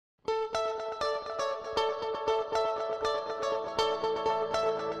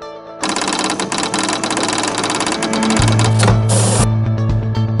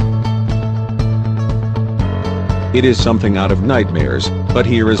It is something out of nightmares, but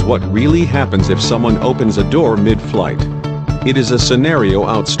here is what really happens if someone opens a door mid-flight. It is a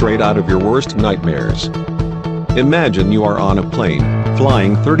scenario straight out of your worst nightmares. Imagine you are on a plane,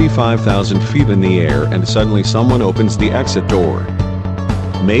 flying 35,000 feet in the air, and suddenly someone opens the exit door.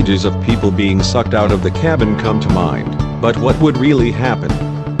 Images of people being sucked out of the cabin come to mind, but what would really happen?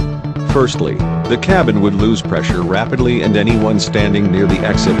 Firstly, the cabin would lose pressure rapidly and anyone standing near the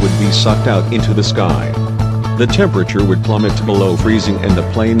exit would be sucked out into the sky. The temperature would plummet to below freezing and the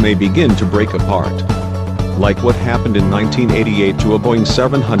plane may begin to break apart. Like what happened in 1988 to a Boeing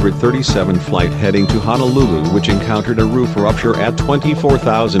 737 flight heading to Honolulu, which encountered a roof rupture at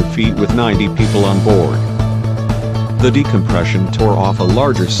 24,000 feet with 90 people on board. The decompression tore off a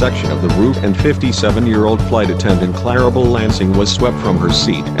larger section of the roof and 57-year-old flight attendant Clarabelle Lansing was swept from her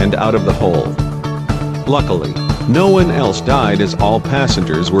seat and out of the hole. Luckily, no one else died as all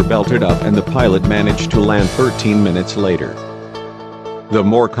passengers were belted up and the pilot managed to land 13 minutes later. The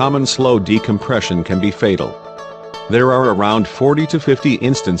more common slow decompression can be fatal. There are around 40 to 50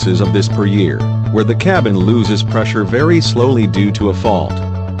 instances of this per year, where the cabin loses pressure very slowly due to a fault.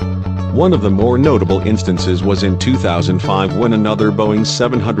 One of the more notable instances was in 2005 when another Boeing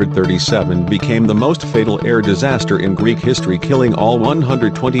 737 became the most fatal air disaster in Greek history, killing all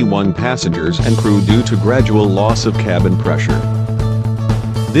 121 passengers and crew due to gradual loss of cabin pressure.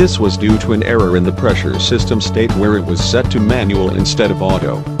 This was due to an error in the pressure system state where it was set to manual instead of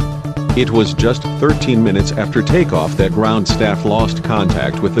auto. It was just 13 minutes after takeoff that ground staff lost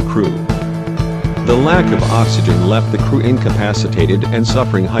contact with the crew. The lack of oxygen left the crew incapacitated and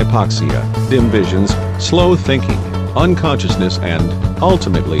suffering hypoxia, dim visions, slow thinking, unconsciousness and,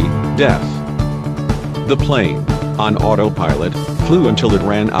 ultimately, death. The plane, on autopilot, flew until it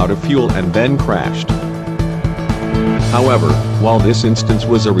ran out of fuel and then crashed. However, while this instance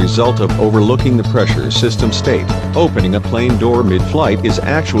was a result of overlooking the pressure system state, opening a plane door mid-flight is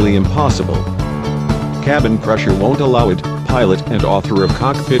actually impossible. Cabin pressure won't allow it, pilot and author of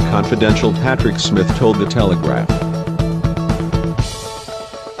Cockpit Confidential Patrick Smith told The Telegraph.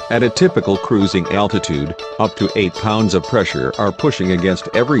 At a typical cruising altitude, up to 8 pounds of pressure are pushing against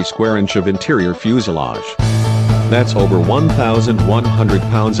every square inch of interior fuselage. That's over 1,100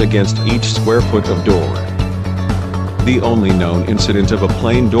 pounds against each square foot of door. The only known incident of a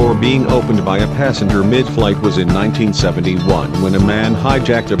plane door being opened by a passenger mid-flight was in 1971 when a man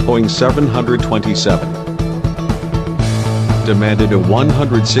hijacked a Boeing 727. Demanded a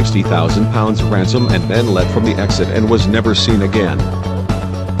 £160,000 ransom and then left from the exit and was never seen again.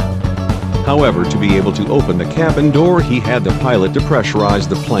 However, to be able to open the cabin door he had the pilot depressurize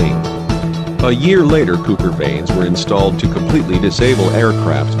the plane. A year later Cooper vanes were installed to completely disable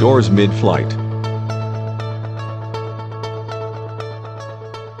aircraft doors mid-flight.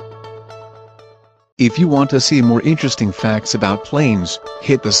 If you want to see more interesting facts about planes,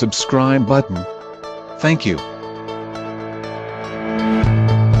 hit the subscribe button. Thank you.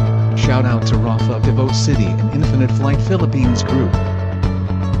 Shout out to Rafa Devote City and Infinite Flight Philippines Group.